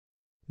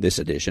This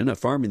edition of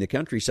Farming the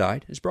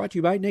Countryside is brought to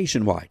you by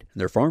Nationwide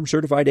and their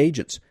farm-certified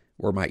agents.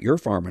 Where might your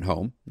farm and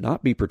home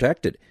not be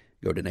protected?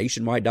 Go to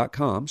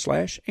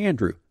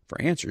nationwide.com/Andrew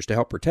for answers to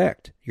help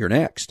protect your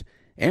next.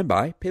 And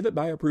by Pivot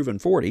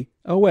BioProven 40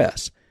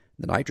 OS,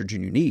 the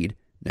nitrogen you need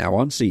now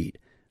on seed.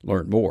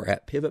 Learn more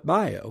at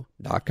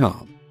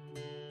pivotbio.com.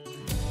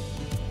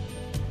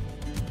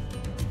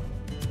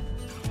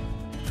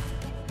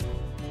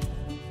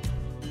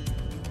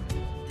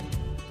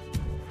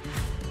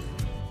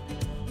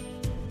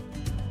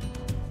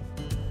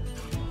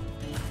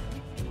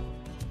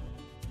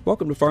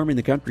 Welcome to Farming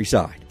the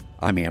Countryside.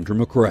 I'm Andrew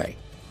McCrae.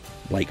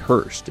 Blake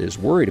Hurst is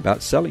worried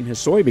about selling his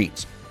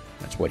soybeans.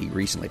 That's what he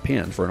recently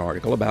penned for an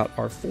article about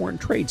our foreign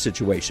trade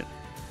situation.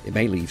 It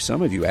may leave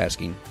some of you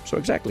asking, so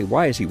exactly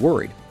why is he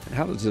worried? And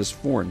how does this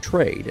foreign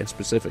trade, and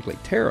specifically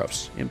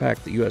tariffs,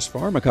 impact the U.S.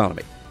 farm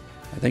economy?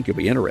 I think you'll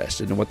be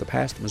interested in what the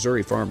past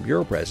Missouri Farm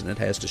Bureau president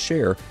has to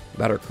share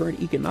about our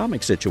current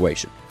economic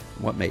situation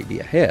and what may be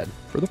ahead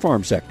for the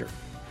farm sector.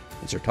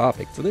 It's our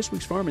topic for this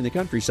week's Farming the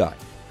Countryside,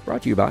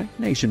 brought to you by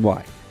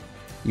Nationwide.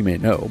 You may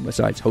know,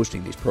 besides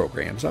hosting these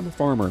programs, I'm a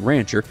farmer and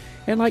rancher,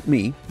 and like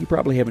me, you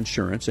probably have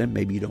insurance and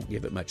maybe you don't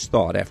give it much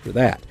thought after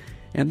that.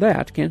 And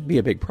that can be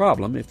a big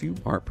problem if you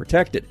aren't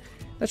protected.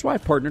 That's why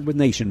I've partnered with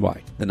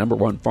Nationwide, the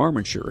 #1 farm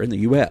insurer in the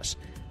U.S.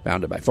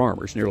 Founded by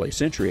farmers nearly a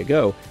century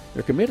ago,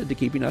 they're committed to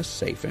keeping us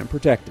safe and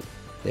protected.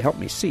 They help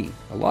me see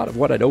a lot of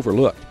what I'd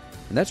overlooked,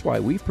 and that's why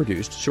we've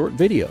produced short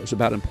videos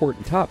about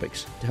important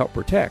topics to help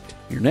protect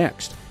your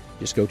next.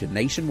 Just go to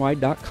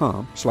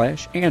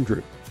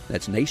nationwide.com/Andrew.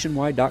 That's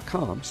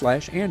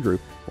nationwide.com/Andrew,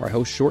 where I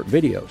host short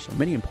videos on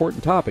many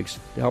important topics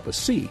to help us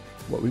see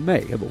what we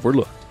may have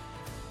overlooked.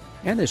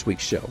 And this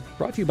week's show,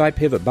 brought to you by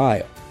Pivot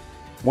Bio.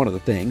 One of the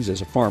things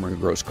as a farmer who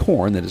grows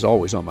corn that is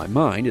always on my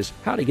mind is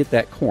how to get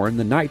that corn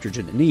the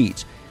nitrogen it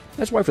needs.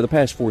 That's why for the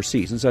past 4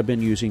 seasons I've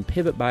been using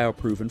Pivot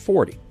BioProven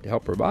 40 to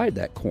help provide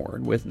that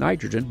corn with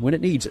nitrogen when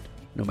it needs it,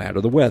 no matter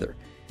the weather.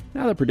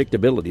 Now the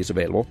predictability is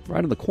available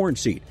right on the corn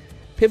seed.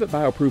 Pivot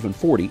BioProven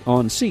 40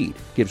 on seed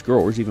gives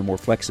growers even more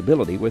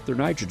flexibility with their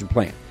nitrogen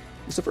plan.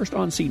 It's the first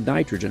on-seed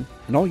nitrogen,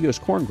 and all U.S.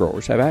 corn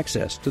growers have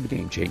access to the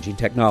game-changing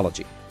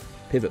technology.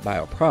 Pivot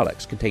Bio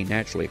products contain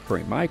naturally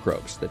occurring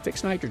microbes that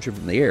fix nitrogen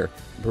from the air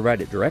and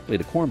provide it directly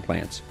to corn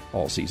plants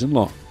all season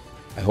long.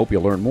 I hope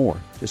you'll learn more.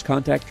 Just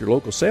contact your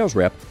local sales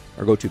rep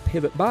or go to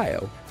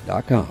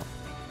pivotbio.com.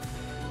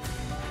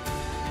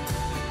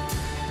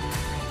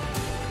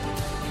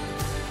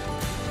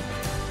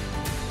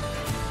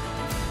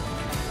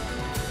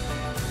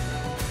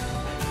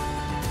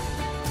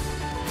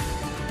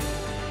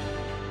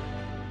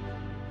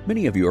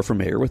 Many of you are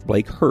familiar with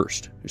Blake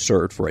Hurst, who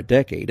served for a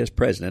decade as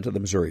president of the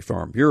Missouri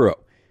Farm Bureau.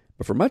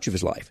 But for much of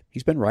his life,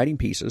 he's been writing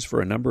pieces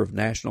for a number of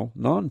national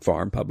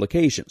non-farm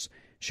publications,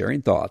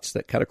 sharing thoughts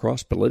that cut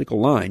across political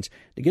lines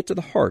to get to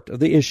the heart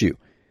of the issue.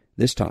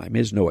 This time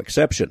is no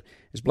exception,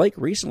 as Blake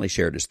recently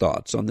shared his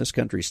thoughts on this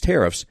country's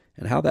tariffs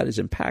and how that is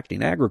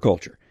impacting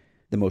agriculture.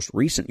 The most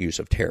recent use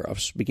of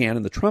tariffs began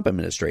in the Trump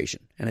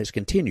administration and has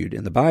continued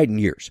in the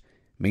Biden years.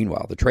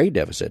 Meanwhile, the trade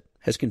deficit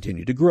has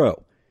continued to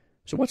grow.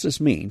 So what's this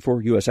mean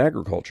for U.S.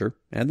 agriculture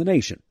and the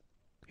nation?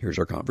 Here's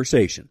our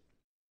conversation.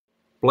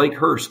 Blake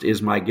Hurst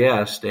is my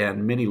guest,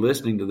 and many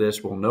listening to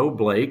this will know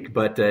Blake,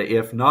 but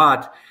if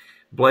not,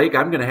 Blake,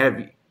 I'm going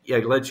to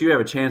let you have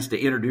a chance to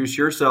introduce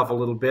yourself a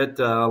little bit.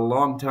 A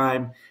long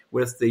time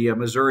with the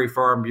Missouri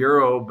Farm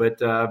Bureau, but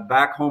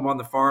back home on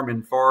the farm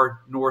in far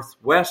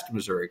northwest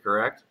Missouri,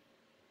 correct?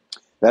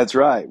 That's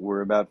right.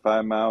 We're about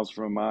 5 miles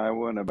from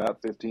Iowa and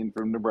about 15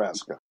 from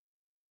Nebraska.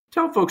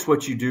 Tell folks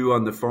what you do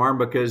on the farm,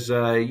 because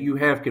you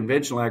have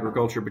conventional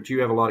agriculture, but you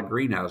have a lot of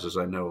greenhouses,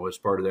 I know, as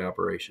part of the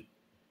operation.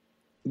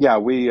 Yeah,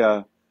 we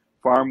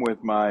farm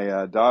with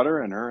my daughter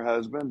and her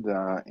husband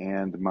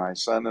and my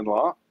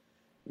son-in-law,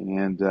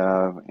 and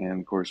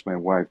of course my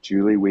wife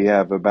Julie. We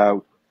have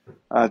about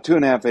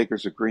 2.5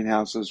 acres of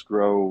greenhouses,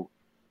 grow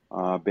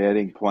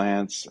bedding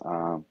plants.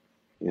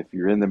 If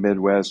you're in the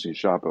Midwest, you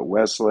shop at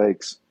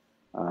Westlake's.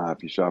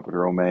 If you shop at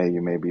Earl May,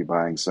 you may be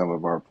buying some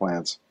of our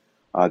plants.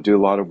 Do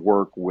a lot of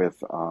work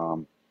with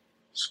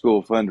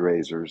school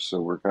fundraisers,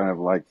 so we're kind of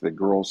like the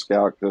Girl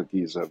Scout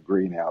cookies of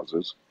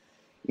greenhouses,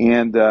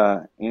 and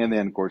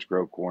then of course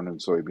grow corn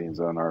and soybeans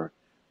on our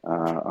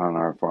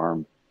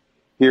farm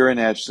here in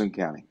Atchison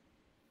County.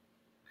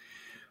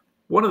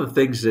 One of the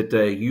things that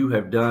you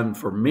have done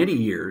for many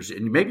years,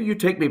 and maybe you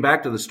take me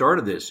back to the start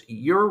of this,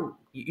 you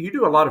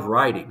do a lot of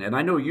writing, and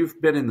I know you've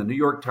been in the New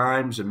York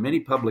Times and many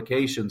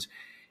publications.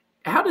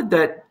 How did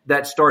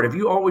that start? Have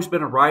you always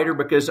been a writer?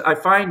 Because I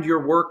find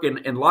your work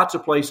in lots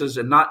of places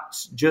and not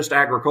just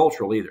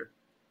agricultural either.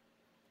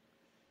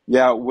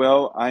 Yeah,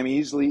 well, I'm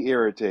easily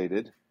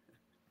irritated.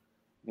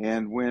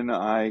 And when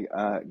I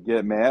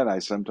get mad, I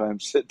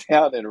sometimes sit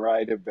down and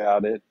write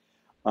about it.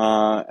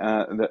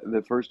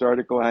 The first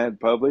article I had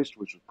published,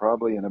 which was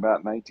probably in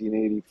about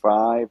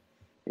 1985,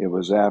 it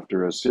was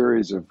after a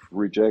series of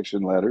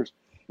rejection letters.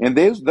 And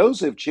those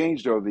have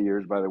changed over the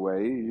years, by the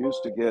way. You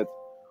used to get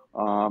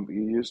a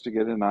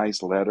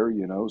nice letter,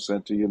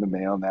 sent to you in the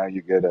mail. Now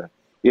you get a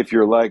if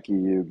you're lucky,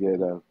 you get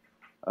a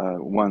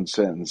one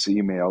sentence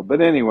email.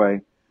 But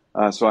anyway,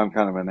 so I'm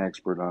kind of an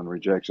expert on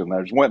rejection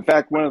letters. In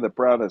fact, one of the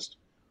proudest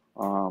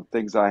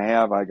things I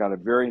have, I got a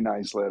very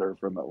nice letter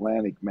from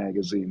Atlantic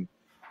magazine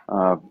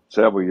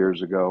several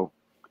years ago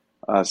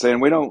saying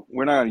we're not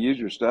going to use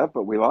your stuff,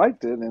 but we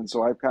liked it, and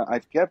so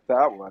I've kept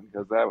that one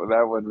because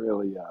that one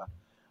really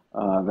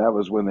that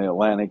was when the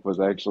Atlantic was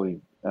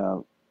actually a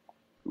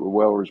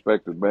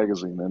well-respected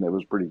magazine, and it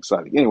was pretty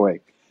exciting.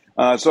 Anyway,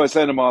 so I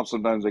send them off.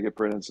 Sometimes they get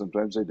printed,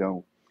 sometimes they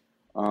don't,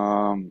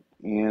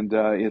 and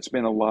it's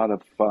been a lot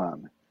of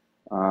fun.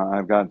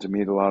 I've gotten to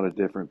meet a lot of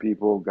different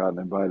people, gotten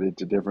invited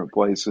to different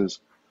places,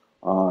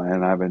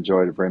 and I've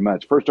enjoyed it very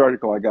much. First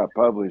article I got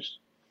published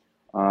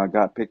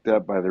got picked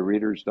up by the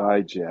Reader's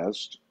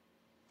Digest,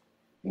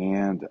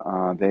 and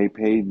they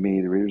paid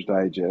me, the Reader's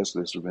Digest,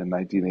 this was in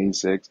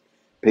 1986,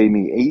 paid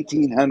me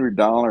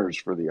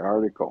 $1,800 for the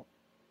article.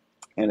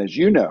 And as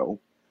you know,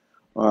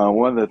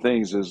 one of the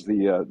things is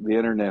the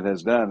internet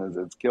has done is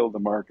it's killed the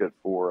market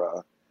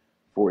for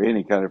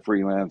any kind of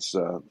freelance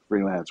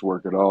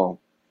work at all.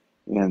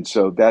 And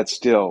so that's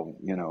still,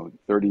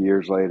 30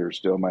 years later,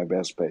 still my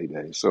best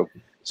payday.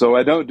 So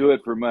I don't do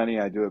it for money.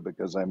 I do it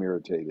because I'm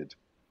irritated.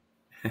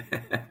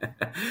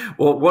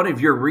 Well, one of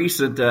your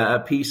recent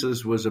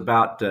pieces was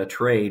about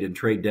trade and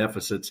trade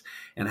deficits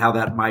and how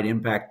that might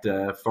impact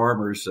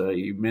farmers.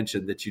 You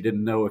mentioned that you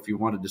didn't know if you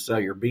wanted to sell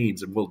your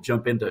beans, and we'll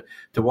jump into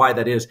why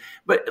that is.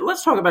 But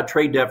let's talk about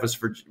trade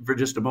deficits for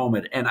just a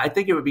moment. And I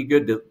think it would be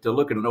good to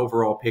look at an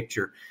overall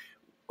picture.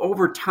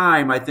 Over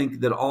time, I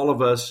think that all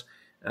of us,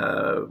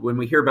 when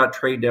we hear about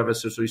trade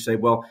deficits, we say,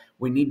 well,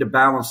 we need to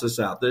balance this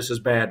out. This is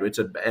bad.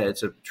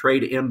 It's a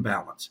trade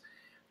imbalance.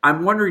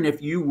 I'm wondering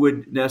if you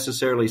would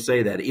necessarily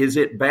say that. Is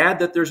it bad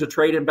that there's a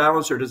trade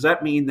imbalance, or does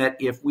that mean that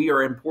if we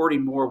are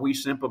importing more, we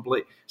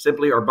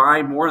simply are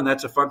buying more, and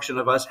that's a function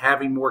of us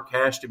having more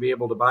cash to be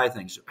able to buy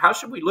things? How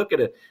should we look at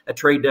a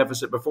trade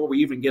deficit before we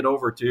even get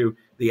over to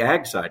the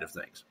ag side of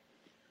things?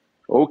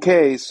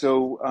 Okay,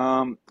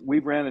 so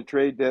we've ran a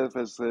trade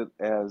deficit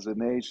as a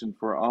nation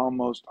for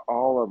almost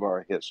all of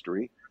our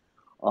history.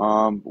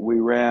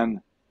 We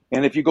ran,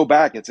 and if you go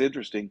back, it's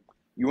interesting.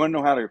 You want to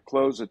know how to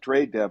close a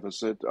trade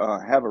deficit,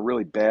 have a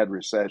really bad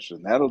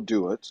recession. That'll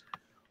do it.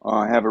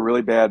 Have a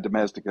really bad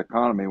domestic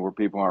economy where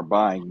people aren't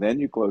buying. Then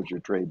you close your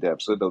trade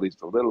deficit, at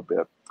least a little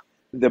bit.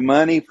 The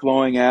money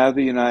flowing out of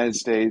the United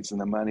States and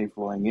the money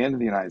flowing into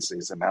the United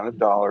States, the amount of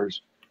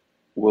dollars,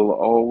 will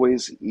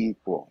always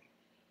equal.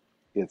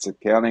 It's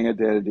accounting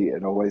identity.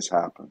 It always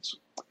happens.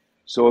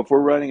 So if we're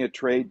running a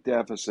trade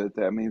deficit,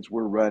 that means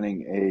we're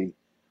running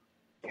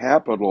a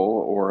capital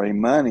or a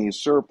money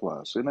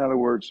surplus. In other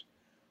words,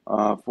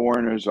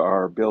 foreigners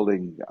are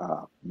building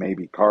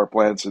maybe car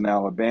plants in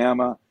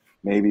Alabama,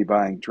 maybe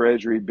buying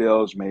treasury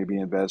bills, maybe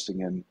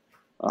investing in,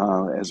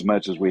 as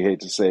much as we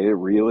hate to say it,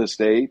 real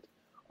estate.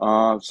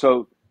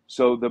 So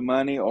the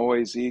money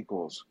always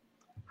equals.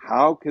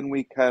 How can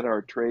we cut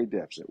our trade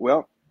deficit?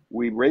 Well,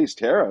 we raised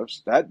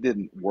tariffs. That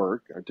didn't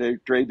work. Our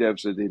trade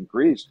deficit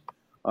increased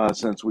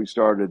since we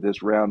started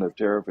this round of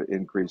tariff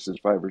increases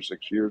 5 or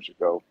 6 years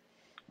ago.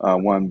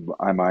 One,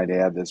 I might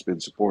add, that's been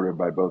supported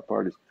by both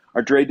parties.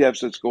 Our trade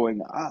deficit's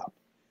going up.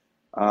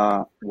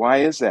 Why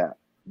is that?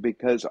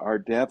 Because our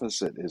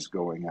deficit is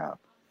going up,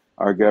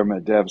 our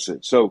government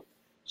deficit. So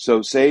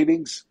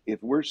savings,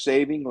 if we're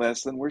saving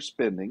less than we're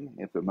spending,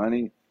 if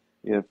the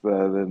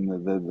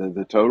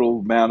total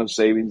amount of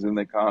savings in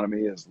the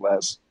economy is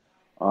less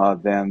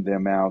than the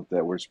amount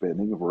that we're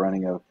spending, if we're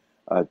running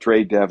a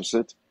trade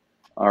deficit,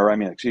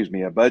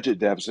 a budget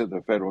deficit,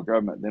 the federal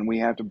government, then we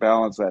have to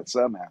balance that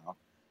somehow.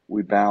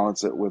 We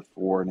balance it with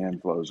foreign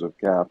inflows of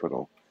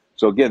capital.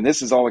 So again,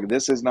 this is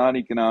not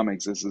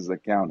economics, this is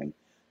accounting.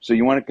 So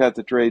you want to cut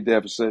the trade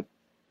deficit,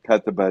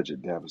 cut the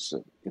budget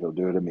deficit. It'll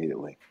do it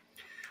immediately.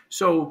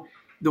 So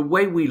the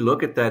way we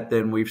look at that,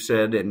 then, we've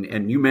said,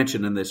 and you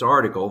mentioned in this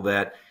article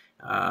that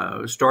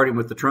starting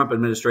with the Trump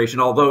administration,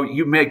 although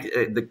you make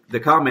the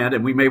comment,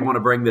 and we may want to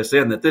bring this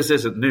in, that this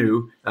isn't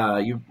new.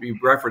 You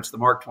referenced the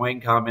Mark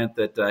Twain comment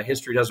that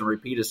history doesn't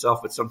repeat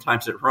itself, but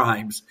sometimes it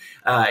rhymes.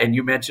 And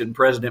you mentioned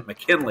President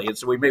McKinley, and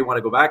so we may want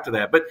to go back to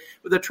that. But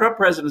with the Trump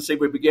presidency,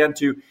 we began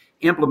to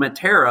implement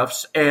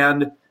tariffs,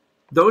 and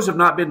those have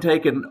not been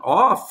taken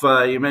off,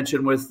 you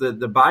mentioned, with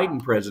the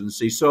Biden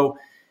presidency. So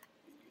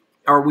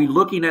are we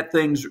looking at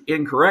things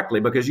incorrectly?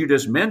 Because you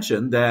just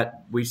mentioned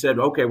that we said,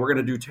 okay, we're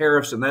going to do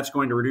tariffs and that's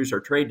going to reduce our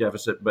trade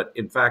deficit. But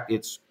in fact,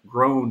 it's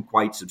grown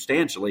quite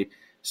substantially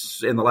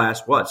in the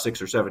last,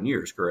 6 or 7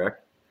 years,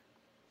 correct?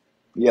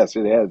 Yes,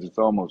 it has. It's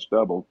almost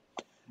doubled.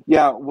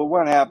 Yeah, well,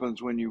 what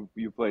happens when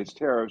you place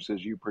tariffs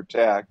is you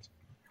protect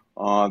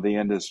the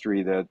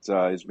industry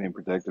that is being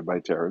protected by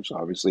tariffs.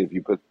 Obviously, if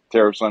you put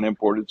tariffs on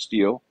imported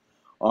steel,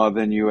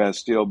 then U.S.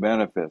 steel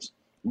benefits.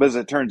 But as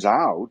it turns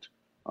out,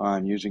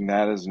 using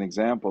that as an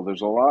example,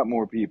 there's a lot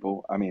more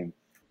people,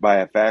 by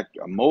a fact,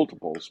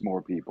 multiples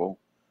more people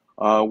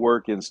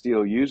work in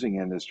steel using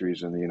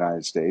industries in the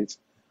United States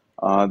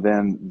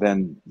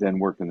than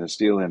work in the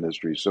steel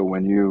industry. So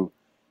when you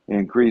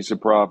increase the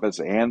profits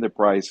and the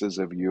prices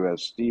of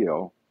U.S.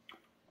 steel,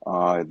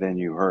 then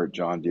you hurt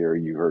John Deere,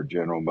 you hurt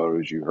General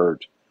Motors, you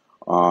hurt,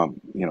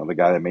 the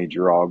guy that made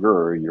your auger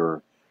or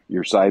your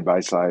side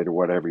by side or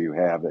whatever you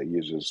have that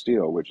uses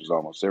steel, which is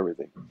almost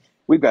everything.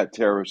 We've got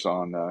tariffs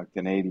on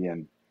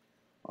Canadian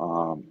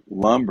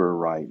lumber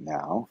right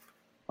now.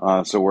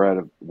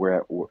 So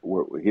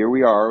here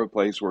we are, a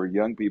place where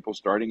young people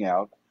starting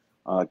out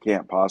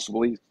can't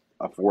possibly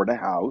afford a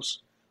house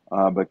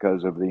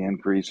because of the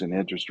increase in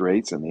interest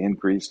rates and the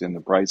increase in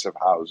the price of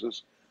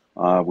houses.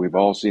 We've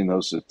all seen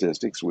those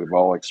statistics. We've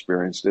all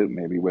experienced it,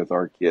 maybe with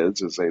our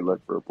kids as they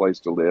look for a place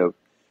to live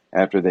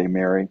after they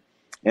marry.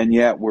 And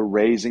yet we're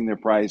raising the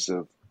price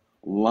of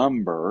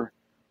lumber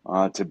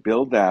to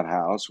build that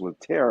house with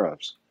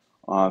tariffs.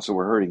 So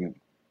we're hurting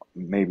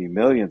maybe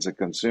millions of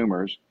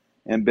consumers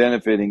and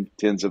benefiting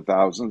tens of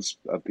thousands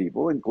of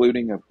people,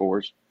 including, of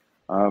course,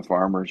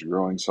 farmers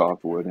growing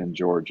softwood in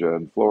Georgia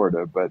and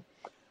Florida. But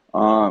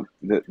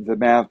the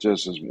math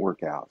just doesn't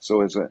work out.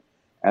 So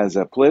as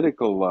a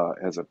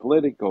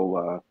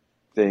political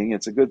thing,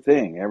 it's a good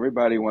thing.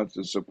 Everybody wants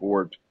to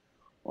support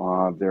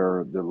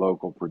the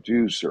local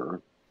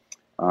producer,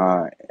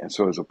 and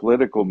so as a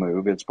political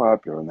move, it's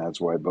popular, and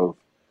that's why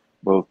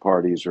both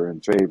parties are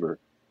in favor.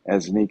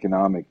 As an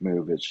economic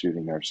move, it's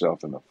shooting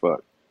ourselves in the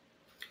foot.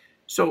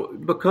 So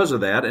because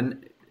of that,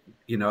 and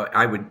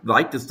I would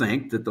like to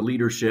think that the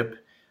leadership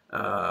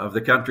of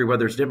the country,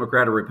 whether it's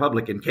Democrat or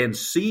Republican, can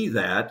see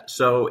that.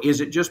 So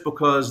is it just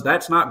because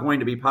that's not going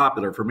to be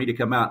popular for me to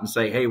come out and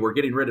say, hey, we're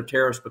getting rid of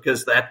tariffs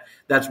because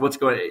that's what's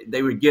going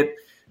they would get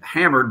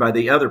hammered by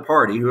the other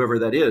party, whoever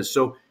that is.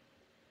 So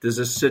does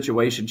this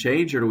situation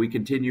change, or do we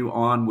continue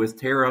on with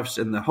tariffs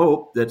in the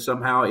hope that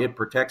somehow it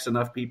protects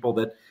enough people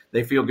that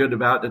they feel good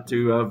about it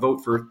to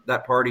vote for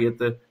that party at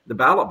the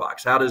ballot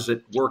box? How does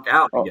it work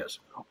out, I guess?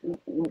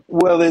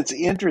 Well, it's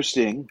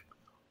interesting.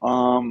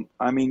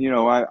 I mean,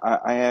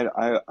 I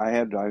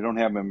don't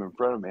have them in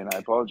front of me, and I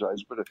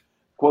apologize, but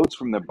quotes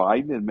from the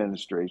Biden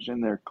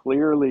administration, they're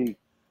clearly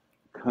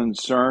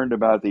concerned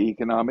about the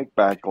economic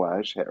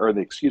backlash, or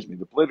the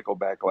political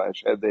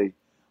backlash, had they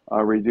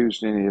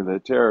reduced any of the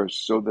tariffs.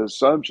 So the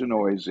assumption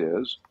always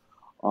is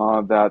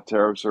that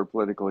tariffs are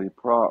politically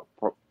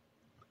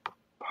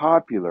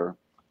popular,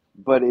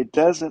 but it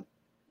doesn't.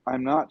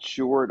 I'm not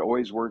sure it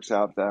always works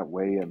out that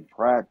way in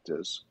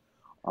practice.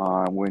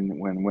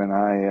 When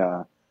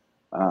I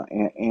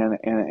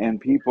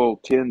and people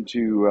tend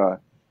to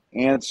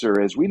answer,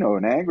 as we know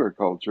in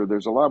agriculture,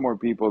 there's a lot more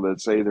people that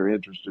say they're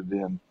interested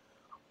in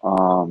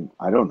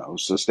I don't know,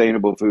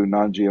 sustainable food,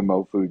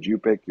 non-GMO food. You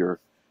pick your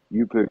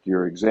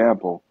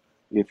example.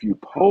 If you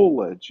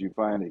poll it, you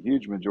find a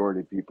huge majority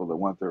of people that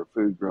want their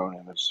food grown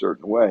in a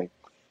certain way.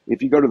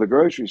 If you go to the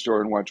grocery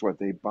store and watch what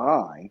they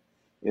buy,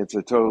 it's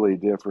a totally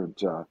different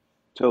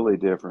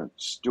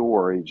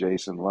story.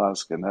 Jason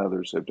Lusk and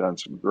others have done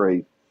some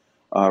great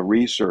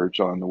research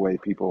on the way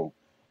people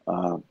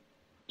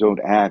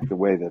don't act the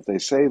way that they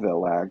say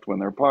they'll act when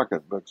their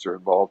pocketbooks are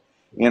involved.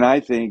 And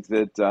I think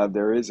that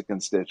there is a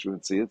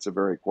constituency, it's a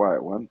very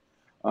quiet one,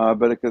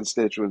 but a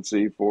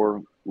constituency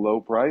for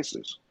low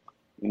prices.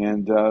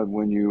 And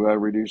when you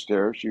reduce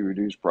tariffs, you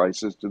reduce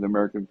prices to the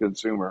American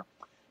consumer,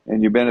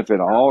 and you benefit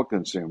all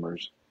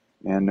consumers.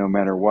 And no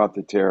matter what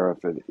the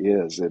tariff it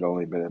is, it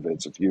only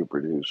benefits a few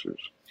producers.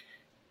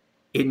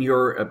 In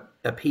your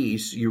a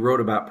piece, you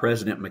wrote about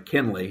President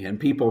McKinley, and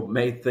people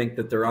may think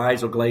that their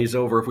eyes will glaze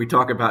over if we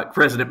talk about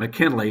President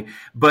McKinley,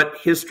 but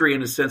history,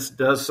 in a sense,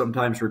 does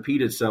sometimes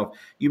repeat itself.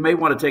 You may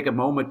want to take a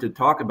moment to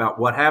talk about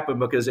what happened,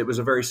 because it was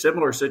a very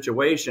similar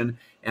situation,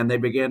 and they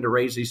began to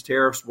raise these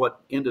tariffs, what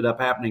ended up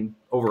happening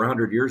over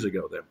 100 years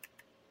ago then.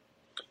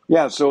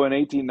 Yeah, so in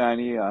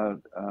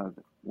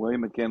 1890,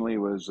 William McKinley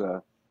was,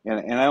 and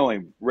I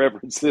only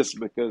reference this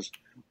because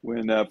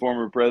when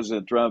former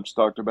President Trump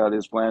talked about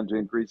his plan to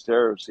increase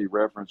tariffs, he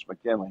referenced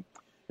McKinley.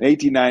 In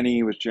 1890,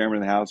 he was chairman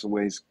of the House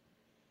Ways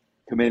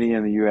Committee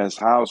in the U.S.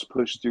 House,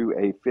 pushed through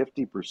a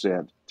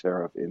 50%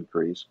 tariff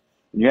increase.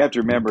 And you have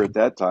to remember at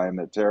that time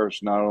that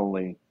tariffs not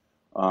only,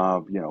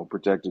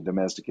 protected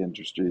domestic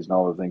industries and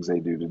all the things they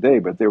do today,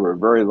 but they were a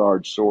very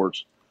large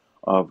source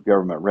of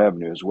government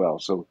revenue as well.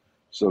 So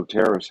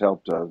tariffs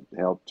helped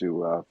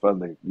to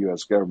fund the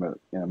U.S. government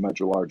in a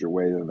much larger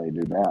way than they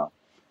do now,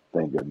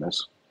 thank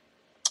goodness.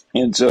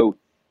 And so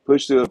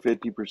pushed through a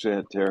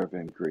 50% tariff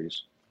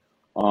increase.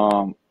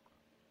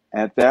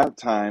 At that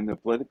time, the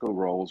political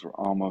roles were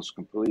almost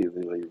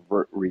completely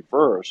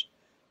reversed.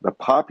 The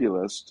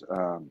populist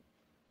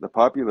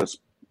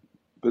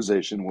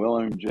position,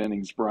 William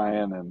Jennings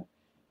Bryan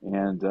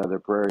and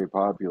the Prairie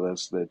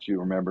Populists that you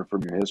remember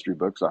from your history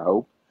books, I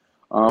hope,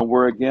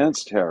 were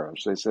against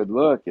tariffs. They said,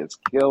 look, it's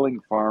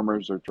killing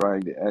farmers who are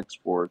trying to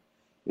export.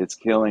 It's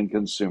killing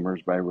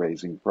consumers by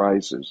raising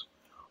prices.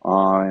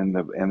 And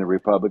the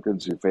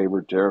Republicans who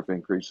favored tariff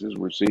increases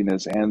were seen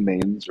as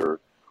handmaidens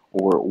or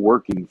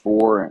working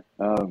for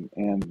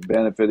and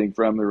benefiting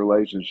from the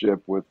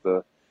relationship with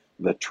the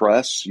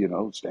trusts,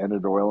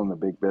 Standard Oil and the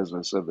big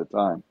business of the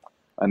time.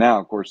 Now,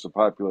 of course, the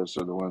populists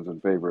are the ones in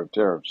favor of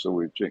tariffs, so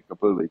we've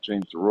completely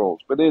changed the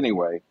roles. But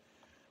anyway,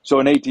 so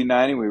in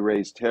 1890, we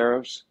raised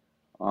tariffs.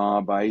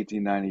 By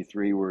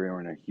 1893, we were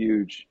in a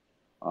huge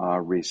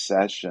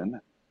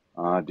recession,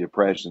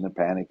 depression, the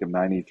Panic of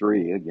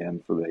 '93.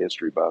 Again, for the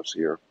history buffs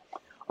here,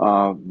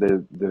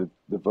 the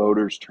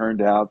voters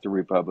turned out the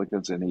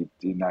Republicans in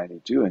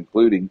 1892,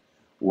 including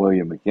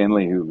William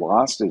McKinley, who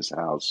lost his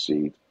House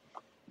seat.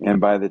 And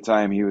by the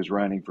time he was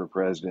running for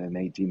president in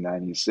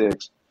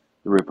 1896,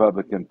 the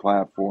Republican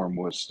platform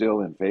was still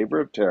in favor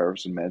of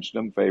tariffs and mentioned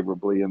them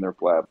favorably in their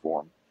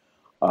platform,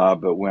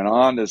 but went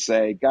on to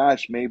say,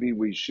 gosh, maybe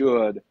we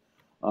should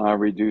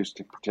reduce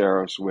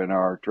tariffs when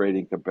our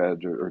trading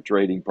competitor or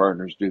trading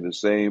partners do the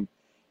same.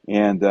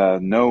 And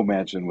no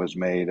mention was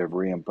made of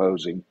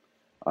reimposing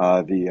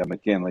the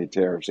McKinley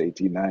tariffs,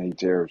 1890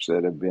 tariffs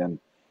that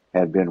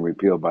had been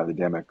repealed by the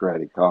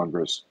Democratic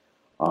Congress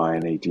in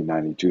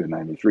 1892 and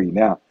 93.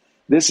 Now,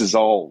 this is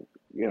all,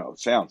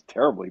 sounds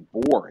terribly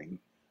boring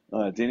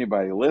to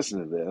anybody who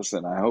listens to this,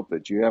 and I hope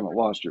that you haven't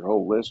lost your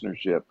whole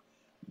listenership,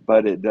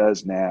 but it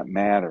does not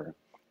matter.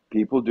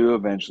 People do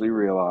eventually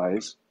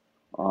realize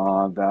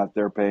that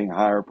they're paying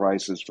higher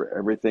prices for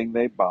everything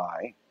they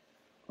buy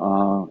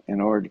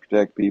in order to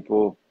protect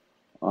people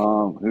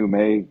who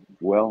may,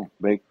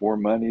 make more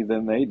money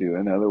than they do.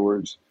 In other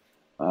words,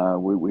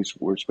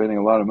 we're spending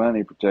a lot of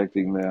money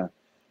protecting the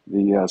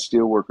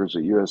steel workers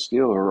at U.S.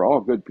 Steel, who are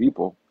all good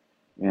people,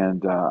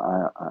 and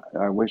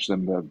I wish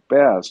them the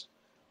best,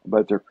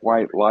 but they're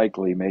quite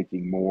likely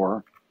making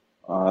more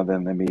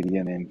than the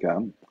median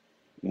income,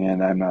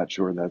 and I'm not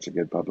sure that's a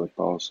good public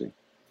policy.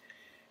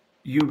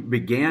 You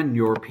began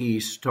your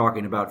piece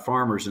talking about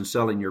farmers and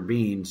selling your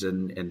beans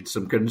and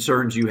some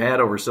concerns you had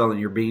over selling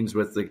your beans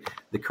with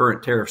the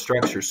current tariff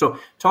structure. So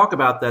talk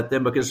about that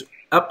then, because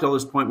up till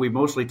this point, we've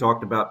mostly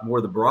talked about more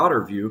the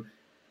broader view.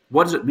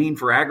 What does it mean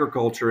for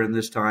agriculture in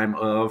this time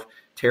of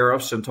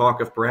tariffs and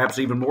talk of perhaps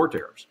even more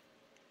tariffs?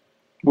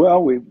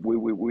 Well,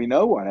 we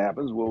know what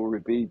happens. We'll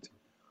repeat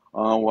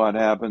what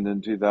happened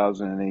in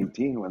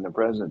 2018 when the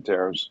present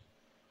tariffs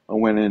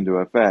went into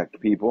effect.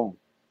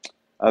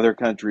 Other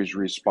countries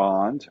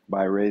respond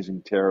by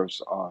raising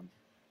tariffs on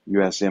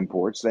U.S.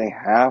 imports. They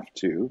have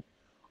to.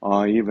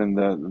 Even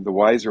the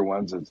wiser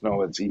ones that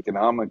know it's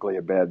economically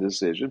a bad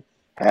decision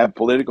have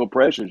political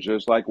pressures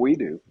just like we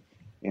do.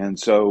 And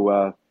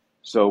so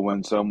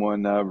when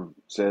someone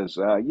says,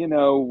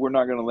 we're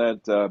not going to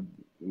let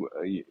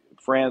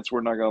France, we're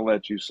not going to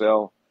let you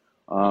sell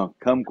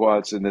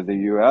kumquats into the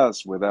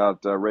U.S. without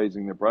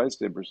raising the price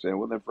 10%,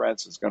 well, then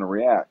France is going to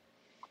react.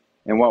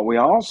 And what we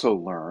also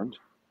learned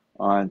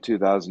in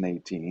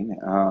 2018,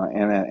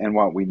 and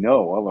what we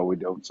know, although we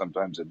don't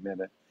sometimes admit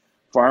it,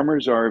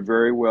 farmers are a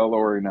very well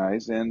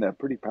organized and a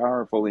pretty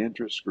powerful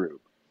interest group.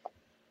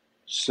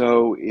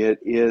 So it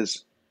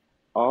is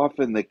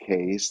often the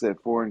case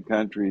that foreign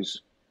countries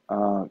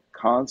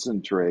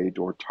concentrate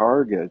or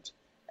target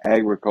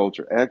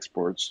agriculture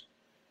exports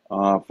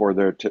for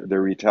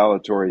their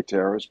retaliatory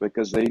tariffs,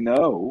 because they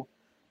know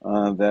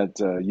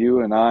that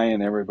you and I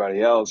and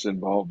everybody else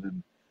involved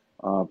in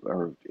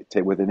or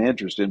with an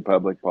interest in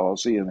public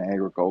policy and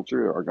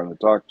agriculture are going to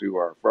talk to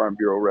our Farm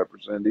Bureau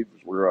representatives.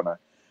 We're going to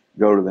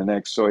go to the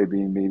next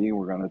soybean meeting.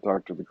 We're going to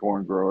talk to the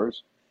corn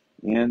growers,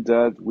 and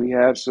we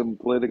have some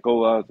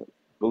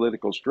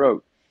political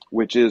stroke,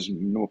 which is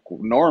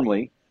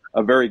normally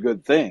a very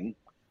good thing,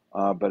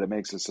 but it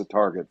makes us a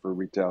target for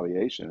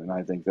retaliation. And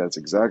I think that's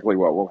exactly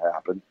what will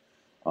happen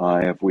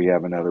if we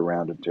have another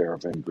round of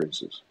tariff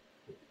increases.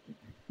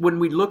 When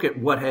we look at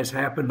what has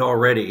happened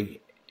already,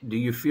 do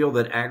you feel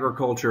that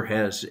agriculture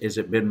has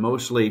it been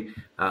mostly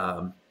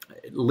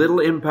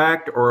little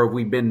impact, or have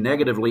we been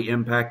negatively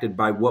impacted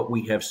by what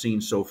we have seen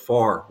so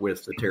far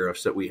with the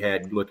tariffs that we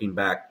had looking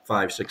back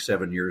 5, 6,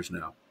 7 years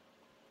now?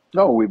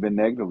 No, we've been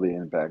negatively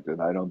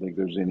impacted. I don't think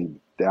there's any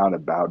doubt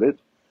about it.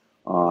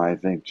 I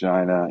think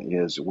China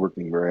is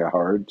working very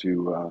hard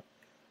to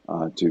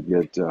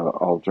get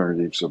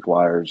alternative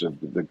suppliers of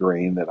the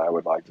grain that I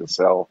would like to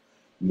sell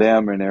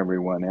them and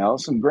everyone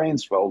else. And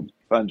grain's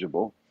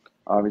fungible.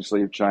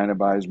 Obviously, if China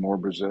buys more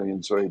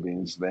Brazilian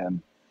soybeans,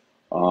 then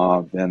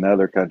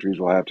other countries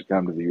will have to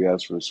come to the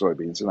U.S. for the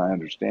soybeans, and I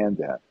understand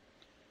that.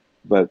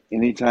 But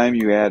anytime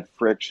you add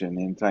friction,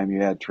 anytime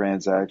you add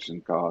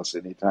transaction costs,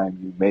 anytime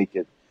you make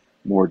it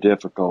more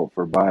difficult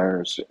for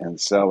buyers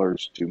and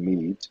sellers to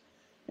meet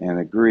and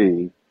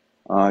agree,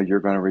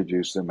 you're going to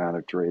reduce the amount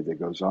of trade that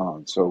goes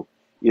on. So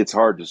it's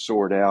hard to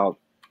sort out.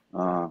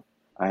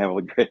 I have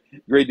a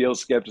great deal of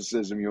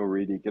skepticism. You'll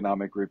read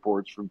economic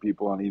reports from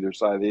people on either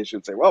side of the issue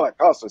and say, well, it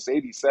cost us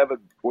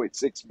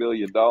 $87.6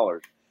 billion.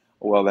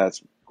 Well,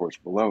 that's, of course,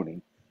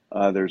 baloney.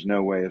 There's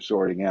no way of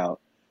sorting out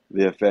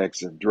the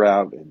effects of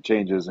drought and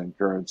changes in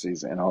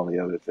currencies and all the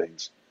other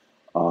things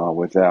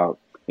without.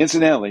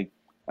 Incidentally,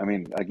 I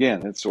mean,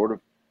 again, it's sort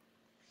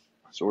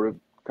of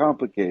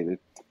complicated.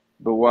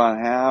 But what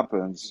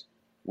happens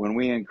when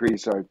we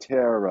increase our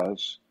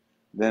tariffs,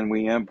 then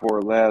we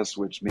import less,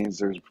 which means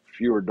there's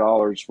fewer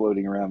dollars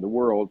floating around the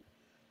world,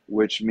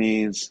 which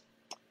means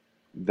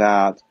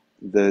that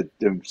the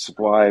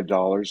supply of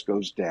dollars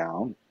goes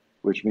down,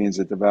 which means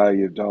that the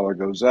value of dollar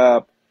goes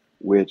up,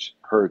 which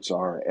hurts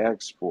our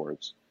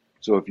exports.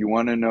 So if you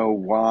want to know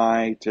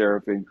why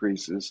tariff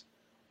increases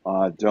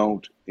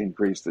don't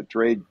increase the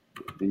trade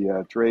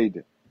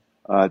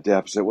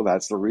deficit, well,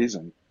 that's the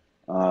reason,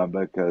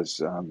 because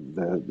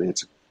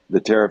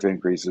the tariff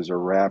increases are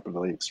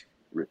rapidly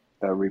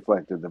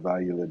reflected the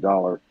value of the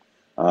dollar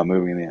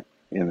moving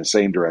in the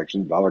same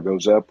direction. The dollar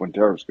goes up when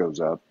tariffs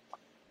goes up,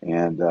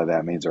 and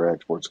that means our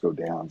exports go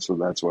down. So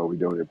that's why we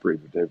don't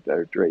improve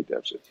the trade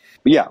deficit.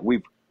 But yeah,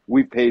 we've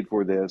paid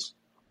for this,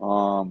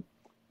 and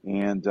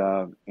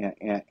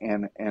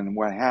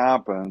what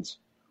happens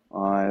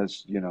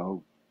is,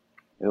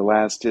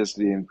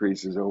 elasticity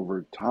increases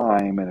over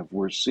time, and if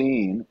we're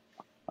seen,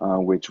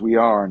 which we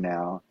are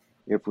now,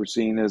 if we're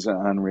seen as an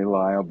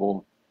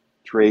unreliable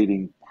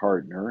trading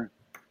partner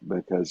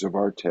because of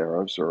our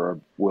tariffs or our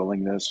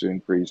willingness to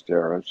increase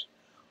tariffs,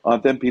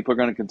 then people are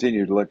going to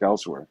continue to look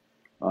elsewhere.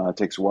 It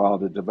takes a while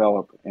to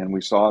develop, and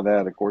we saw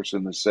that, of course,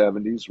 in the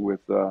 70s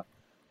with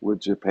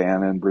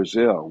Japan and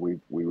Brazil. We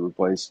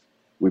placed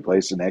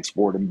an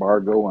export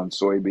embargo on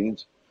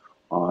soybeans.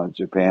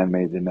 Japan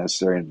made the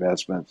necessary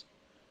investments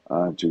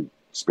to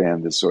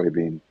expand the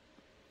soybean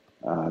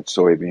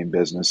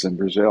business in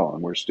Brazil,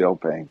 and we're still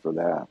paying for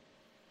that.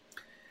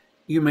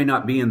 You may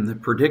not be in the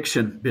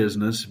prediction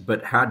business,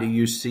 but how do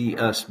you see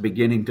us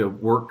beginning to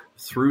work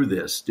through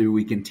this? Do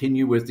we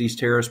continue with these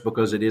tariffs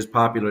because it is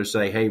popular to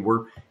say, hey,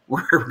 we're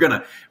going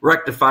to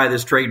rectify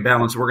this trade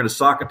balance, we're going to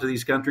sock it to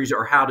these countries,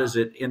 or how does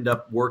it end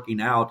up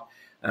working out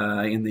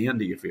in the end,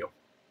 do you feel?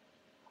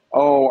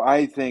 Oh,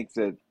 I think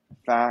that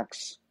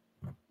facts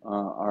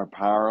are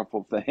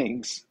powerful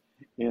things,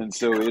 and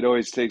so it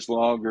always takes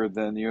longer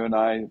than you and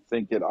I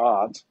think it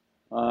ought.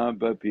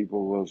 But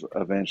people will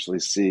eventually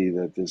see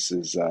that this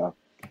is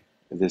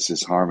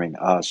harming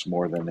us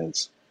more than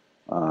it's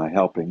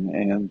helping,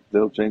 and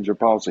they'll change their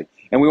policy.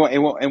 And it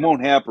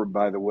won't happen,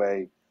 by the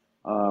way,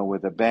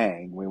 with a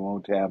bang. We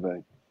won't have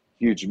a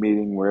huge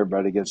meeting where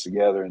everybody gets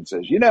together and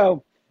says,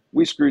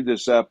 we screwed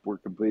this up. We're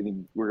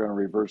going to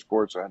reverse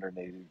course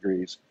 180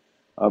 degrees.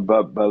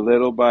 But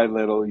little by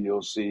little,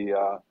 you'll see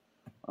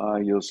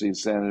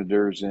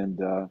senators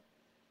and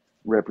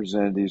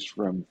representatives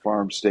from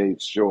farm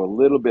states show a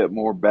little bit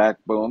more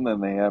backbone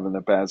than they have in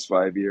the past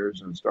 5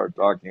 years and start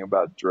talking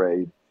about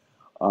trade.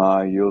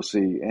 You'll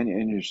see,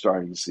 and you're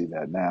starting to see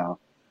that now.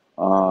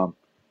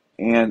 And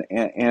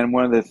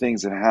one of the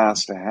things that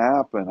has to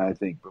happen, I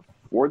think,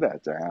 before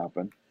that to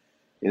happen,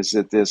 is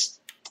that this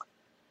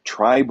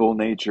tribal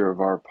nature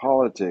of our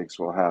politics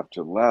will have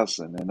to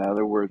lessen. In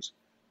other words,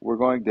 we're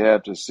going to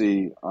have to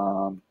see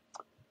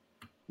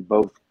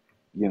both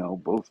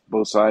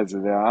sides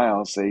of the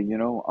aisle say,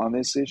 on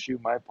this issue,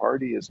 my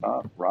party is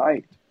not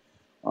right.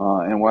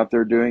 And what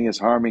they're doing is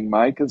harming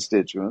my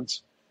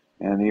constituents.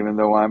 And even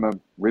though I'm a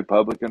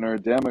Republican or a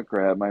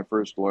Democrat, my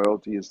first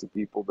loyalty is the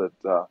people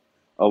that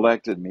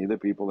elected me, the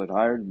people that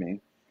hired me.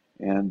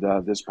 And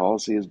this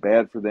policy is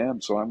bad for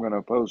them, so I'm going to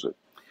oppose it.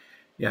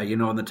 Yeah,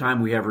 in the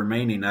time we have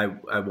remaining,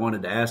 I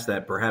wanted to ask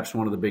that perhaps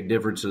one of the big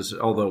differences,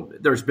 although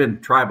there's been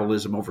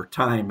tribalism over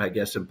time, I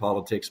guess, in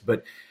politics,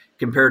 but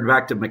compared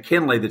back to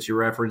McKinley that you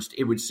referenced,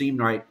 it would seem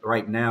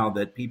right now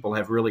that people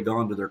have really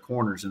gone to their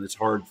corners and it's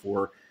hard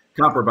for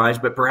compromise.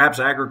 But perhaps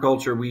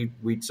agriculture, we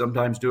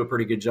sometimes do a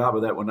pretty good job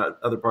of that when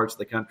other parts of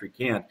the country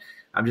can't.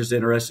 I'm just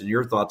interested in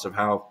your thoughts of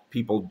how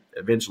people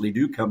eventually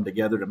do come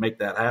together to make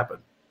that happen.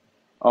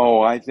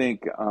 Oh, I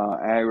think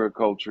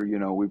agriculture,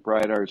 we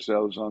pride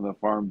ourselves on the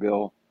Farm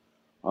Bill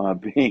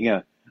being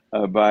a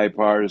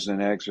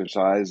bipartisan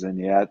exercise, and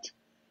yet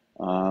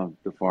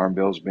the Farm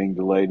Bill is being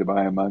delayed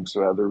by, amongst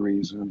other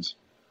reasons,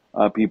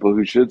 people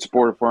who should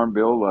support a Farm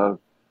Bill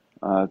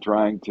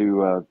trying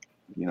to,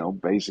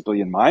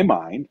 basically, in my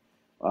mind,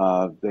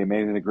 they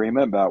made an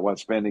agreement about what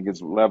spending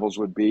levels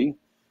would be,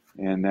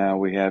 and now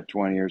we have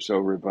 20 or so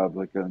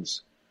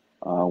Republicans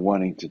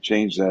wanting to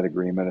change that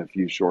agreement a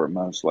few short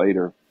months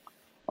later.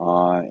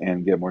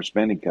 And get more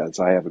spending cuts.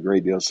 I have a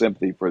great deal of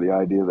sympathy for the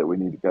idea that we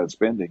need to cut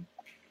spending,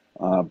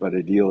 but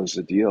a deal is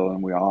a deal,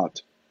 and we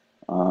ought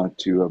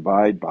to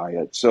abide by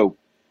it. So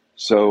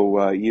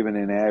even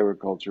in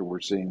agriculture, we're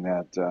seeing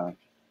that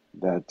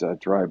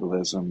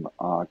tribalism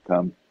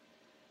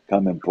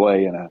come in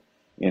play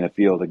in a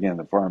field. Again,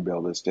 the Farm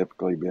Bill has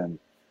typically been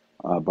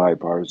a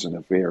bipartisan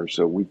affair.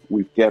 So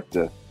we've kept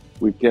the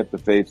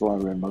faith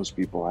longer than most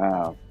people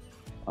have,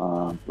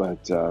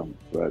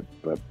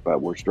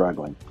 but we're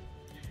struggling.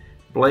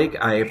 Blake,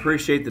 I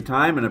appreciate the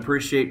time and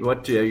appreciate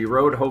what you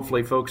wrote.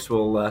 Hopefully folks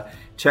will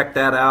check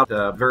that out.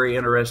 Very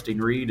interesting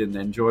read, and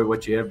enjoy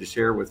what you have to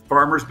share with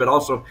farmers, but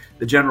also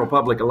the general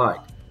public alike.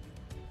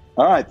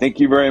 All right.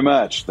 Thank you very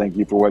much. Thank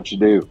you for what you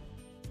do.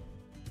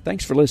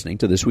 Thanks for listening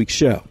to this week's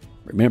show.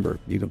 Remember,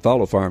 you can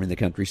follow Farming the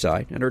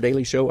Countryside and our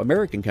daily show,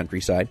 American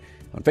Countryside,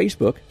 on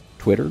Facebook,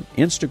 Twitter,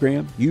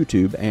 Instagram,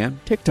 YouTube, and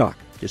TikTok.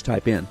 Just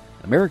type in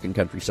American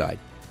Countryside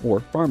or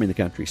Farming the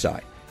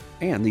Countryside.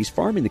 And these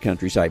Farming the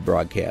Countryside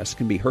broadcasts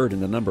can be heard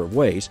in a number of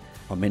ways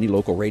on many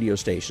local radio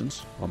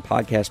stations, on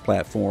podcast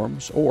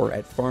platforms, or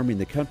at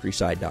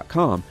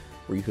farmingthecountryside.com,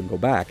 where you can go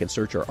back and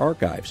search our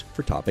archives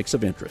for topics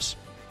of interest.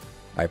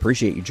 I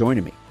appreciate you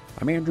joining me.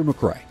 I'm Andrew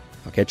McCrae.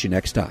 I'll catch you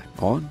next time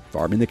on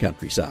Farming the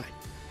Countryside.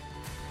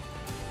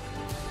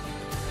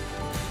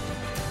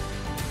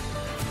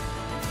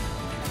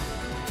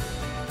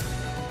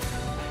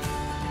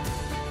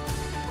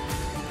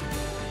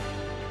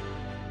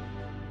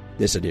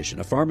 This edition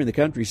of Farming the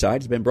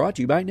Countryside has been brought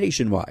to you by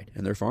Nationwide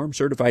and their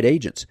farm-certified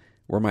agents.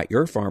 Where might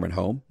your farm and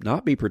home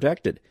not be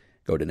protected?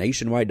 Go to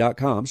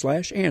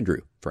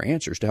nationwide.com/Andrew for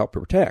answers to help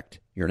protect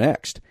your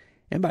next.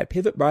 And by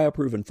Pivot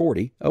Bioproven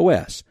 40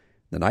 OS,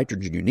 the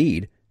nitrogen you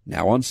need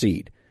now on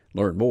seed.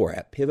 Learn more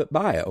at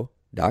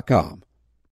pivotbio.com.